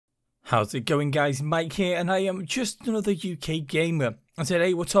How's it going, guys? Mike here, and I am just another UK gamer. And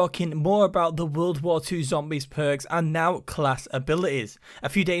today we're talking more about the World War II zombies perks and now class abilities. A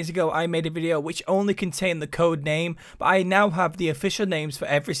few days ago I made a video which only contained the code name, but I now have the official names for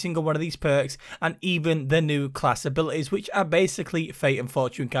every single one of these perks and even the new class abilities, which are basically fate and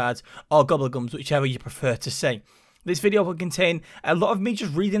fortune cards or gobblegums, whichever you prefer to say. This video will contain a lot of me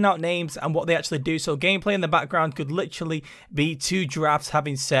just reading out names and what they actually do, so gameplay in the background could literally be two giraffes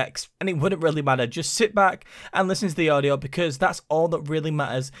having sex, and it wouldn't really matter. Just sit back and listen to the audio, because that's all that really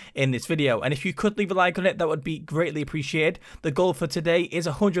matters in this video. And if you could leave a like on it, that would be greatly appreciated. The goal for today is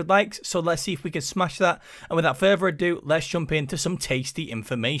 100 likes, so let's see if we can smash that. And without further ado, let's jump into some tasty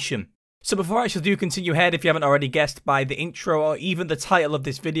information. So before I actually do continue ahead, if you haven't already guessed by the intro or even the title of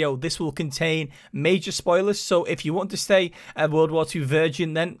this video, this will contain major spoilers. So if you want to stay a World War II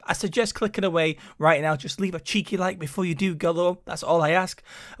virgin, then I suggest clicking away right now. Just leave a cheeky like before you do go though. That's all I ask.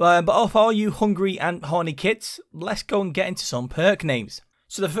 But for all you hungry and horny kids, let's go and get into some perk names.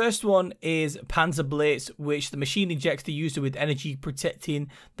 So the first one is Panzer Blitz, which the machine injects the user with energy, protecting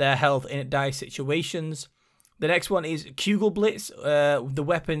their health in dire situations. The next one is Kugel Blitz. The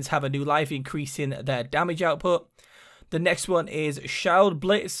weapons have a new life, increasing their damage output. The next one is Shell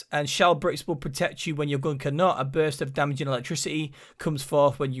Blitz, and Shell Blitz will protect you when your gun cannot. A burst of damaging electricity comes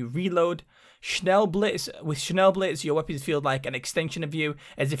forth when you reload. Schnell Blitz. With Schnell Blitz, your weapons feel like an extension of you,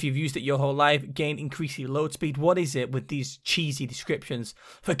 as if you've used it your whole life. Gain increasing load speed. What is it with these cheesy descriptions?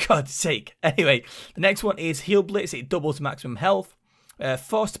 For God's sake. Anyway, the next one is Heal Blitz. It doubles maximum health.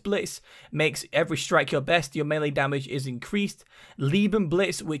 Forced Blitz makes every strike your best. Your melee damage is increased. Leben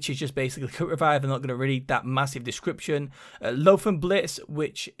Blitz, which is just basically quick revive. I'm not going to read that massive description. Laufen Blitz,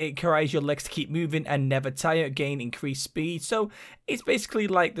 which encourages your legs to keep moving and never tire. Gain increased speed. So it's basically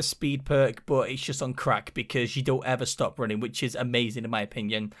like the speed perk, but it's just on crack because you don't ever stop running, which is amazing in my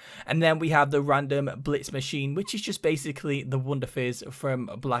opinion. And then we have the Random Blitz Machine, which is just basically the Wonder Fizz from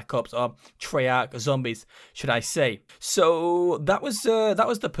Black Ops, or Treyarch Zombies, should I say. So that was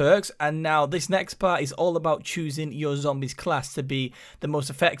the perks, and now this next part is all about choosing your zombies class to be the most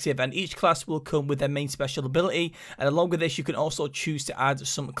effective, and each class will come with their main special ability, and along with this you can also choose to add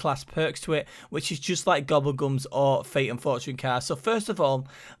some class perks to it, which is just like gobblegums or fate and fortune cards. So first of all,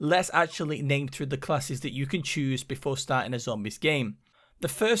 let's actually name through the classes that you can choose before starting a zombies game. The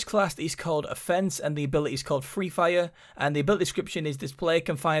first class is called Offense, and the ability is called Free Fire, and the ability description is this player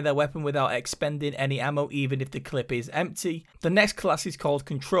can fire their weapon without expending any ammo, even if the clip is empty. The next class is called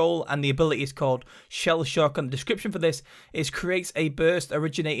Control, and the ability is called Shell Shock, and the description for this is creates a burst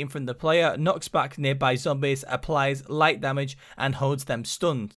originating from the player, knocks back nearby zombies, applies light damage, and holds them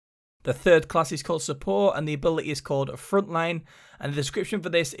stunned. The third class is called Support, and the ability is called Frontline, and the description for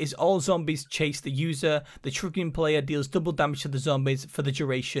this is all zombies chase the user. The triggering player deals double damage to the zombies for the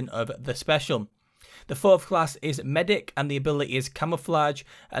duration of the special. The fourth class is Medic, and the ability is Camouflage,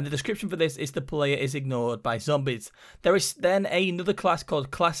 and the description for this is the player is ignored by zombies. There is then another class called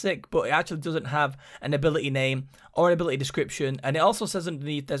Classic, but it actually doesn't have an ability name or an ability description, and it also says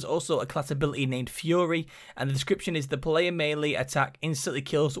underneath there's also a class ability named Fury, and the description is the player melee attack instantly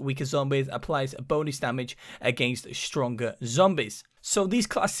kills weaker zombies, applies bonus damage against stronger zombies. So these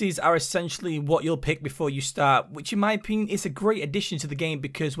classes are essentially what you'll pick before you start, which in my opinion is a great addition to the game,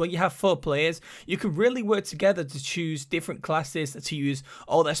 because when you have 4 players, you can really work together to choose different classes to use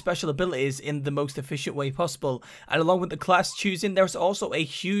all their special abilities in the most efficient way possible. And along with the class choosing, there's also a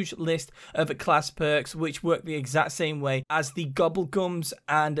huge list of class perks which work the exact same way as the Gobblegums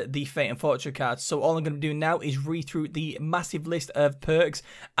and the Fate and Fortune cards. So all I'm going to do now is read through the massive list of perks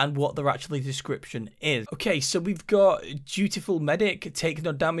and what their actually description is. Okay, so we've got Dutiful Medic. Take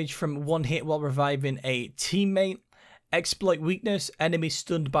no damage from one hit while reviving a teammate. Exploit Weakness. Enemies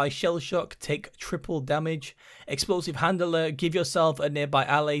stunned by shell shock take triple damage. Explosive Handler. Give yourself and nearby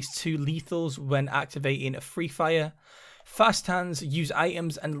allies 2 lethals when activating Free Fire. Fast Hands. Use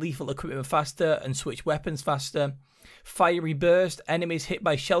items and lethal equipment faster and switch weapons faster. Fiery Burst. Enemies hit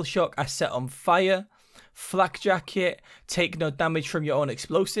by shell shock are set on fire. Flak Jacket. Take no damage from your own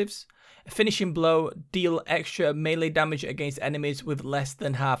explosives. Finishing Blow, deal extra melee damage against enemies with less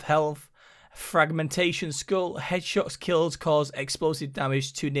than half health. Fragmentation Skull, headshots kills cause explosive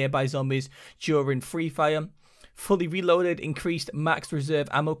damage to nearby zombies during free fire. Fully Reloaded, increased max reserve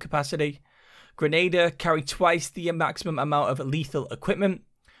ammo capacity. Grenader, carry twice the maximum amount of lethal equipment.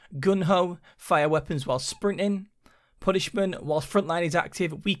 Gunho, fire weapons while sprinting. Punishment, whilst frontline is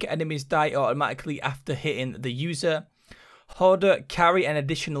active, weaker enemies die automatically after hitting the user. Hoarder, carry an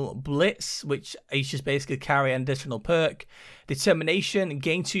additional blitz, which is just basically carry an additional perk. Determination,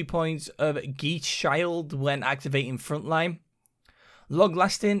 gain 2 points of Geet Shield when activating frontline. Long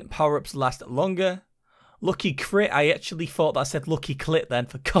lasting, power-ups last longer. Lucky crit, I actually thought that said lucky clit then,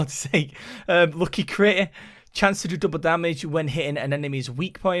 for God's sake. Lucky crit, chance to do double damage when hitting an enemy's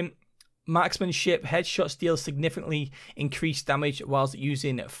weak point. Marksmanship, headshots deal significantly increased damage whilst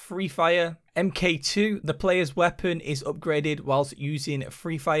using free fire. MK2, the player's weapon is upgraded whilst using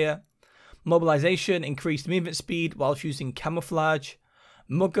free fire. Mobilization, increased movement speed whilst using camouflage.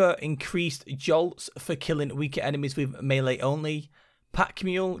 Mugger, increased jolts for killing weaker enemies with melee only. Pack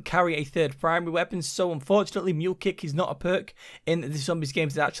Mule, carry a third primary weapon, so unfortunately Mule Kick is not a perk in the Zombies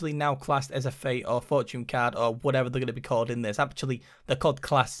games. It's actually now classed as a Fate or Fortune card or whatever they're going to be called in this. Actually, they're called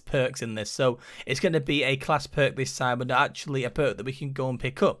class perks in this, so it's going to be a class perk this time, but actually a perk that we can go and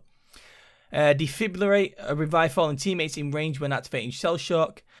pick up. Defibrillate, revive fallen teammates in range when activating Shell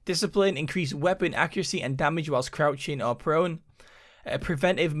Shock. Discipline, increase weapon accuracy and damage whilst crouching or prone.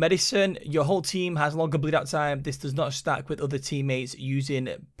 Preventive medicine, your whole team has longer bleed out time. This does not stack with other teammates using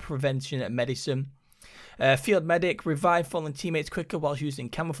prevention medicine. Field medic, revive fallen teammates quicker whilst using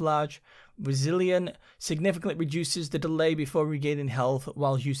camouflage. Resilient, significantly reduces the delay before regaining health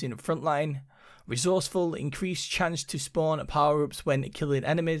while using frontline. Resourceful, increased chance to spawn power-ups when killing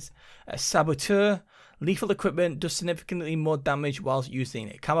enemies. Saboteur, lethal equipment, does significantly more damage whilst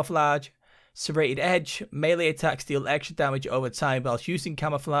using camouflage. Serrated Edge, melee attacks deal extra damage over time whilst using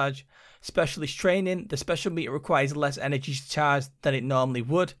camouflage. Specialist Training, the special meter requires less energy to charge than it normally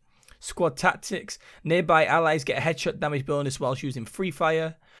would. Squad Tactics, nearby allies get a headshot damage bonus whilst using free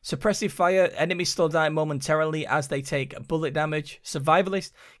fire. Suppressive Fire, enemies slow down momentarily as they take bullet damage.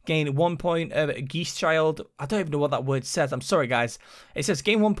 Survivalist, gain 1 point of Geese Child. I don't even know what that word says, I'm sorry guys. It says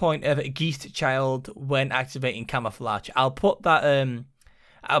gain 1 point of Geese Child when activating camouflage. I'll put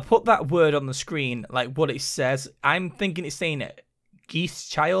that word on the screen, like what it says. I'm thinking it's saying it. Geese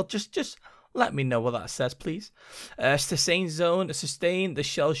Child. Just let me know what that says, please. Sustain Zone. Sustain the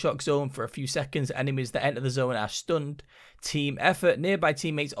shell shock zone for a few seconds. Enemies that enter the zone are stunned. Team Effort. Nearby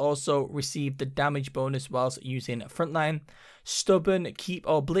teammates also receive the damage bonus whilst using frontline. Stubborn. Keep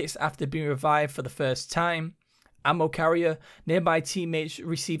or blitz after being revived for the first time. Ammo Carrier. Nearby teammates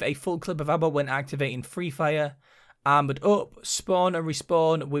receive a full clip of ammo when activating free fire. Armored Up, spawn and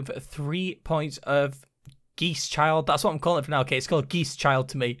respawn with 3 points of Geese Child. That's what I'm calling it for now. Okay, it's called Geese Child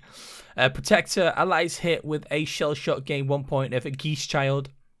to me. Protector, allies hit with a shell shock gain 1 point of Geese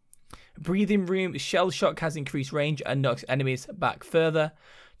Child. Breathing Room, shell shock has increased range and knocks enemies back further.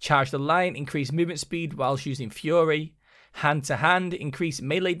 Charge the Line, increase movement speed whilst using Fury. Hand to Hand, increase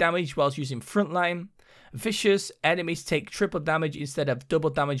melee damage whilst using Frontline. Vicious, enemies take triple damage instead of double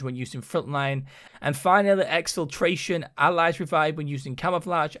damage when using frontline. And finally, Exfiltration, allies revive when using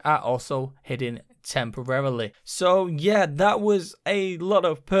camouflage are also hidden temporarily. So yeah, that was a lot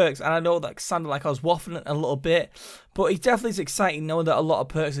of perks, and I know that sounded like I was waffling a little bit, but it definitely is exciting knowing that a lot of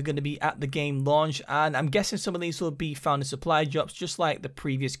perks are going to be at the game launch, and I'm guessing some of these will be found in supply drops just like the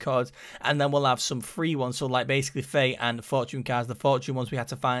previous cards, and then we'll have some free ones, so like basically Fate and Fortune cards, the Fortune ones we had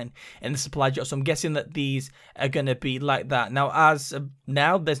to find in the supply drop. So I'm guessing that these are going to be like that. Now, as of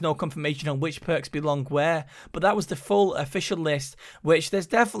now, there's no confirmation on which perks belong where, but that was the full official list, which there's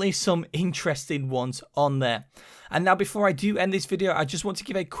definitely some interesting ones on there. And now, before I do end this video, I just want to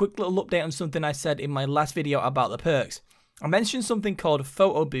give a quick little update on something I said in my last video about the perks. I mentioned something called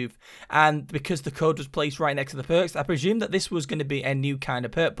Photo Booth, and because the code was placed right next to the perks, I presumed that this was going to be a new kind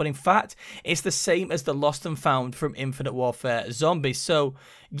of perk, but in fact, it's the same as the Lost and Found from Infinite Warfare Zombies. So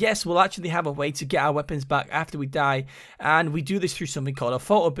yes, we'll actually have a way to get our weapons back after we die, and we do this through something called a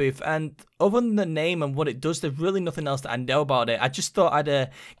Photo Booth. And other than the name and what it does, there's really nothing else that I know about it. I just thought I'd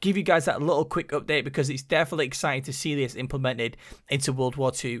give you guys that little quick update because it's definitely exciting to see this implemented into World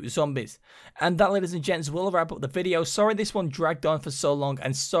War II Zombies. And that, ladies and gents, will wrap up the video. Sorry this one dragged on for so long,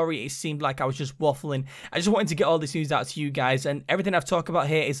 and sorry it seemed like I was just waffling. I just wanted to get all this news out to you guys, and everything I've talked about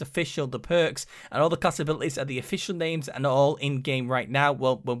here is official. The perks and all the class abilities are the official names and all in game right now.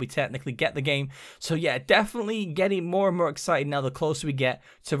 Well, when we technically get the game. So yeah, definitely getting more and more excited now the closer we get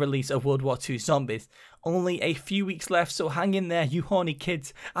to release of World War II Zombies. Only a few weeks left, so hang in there, you horny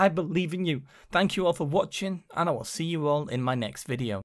kids. I believe in you. Thank you all for watching, and I will see you all in my next video.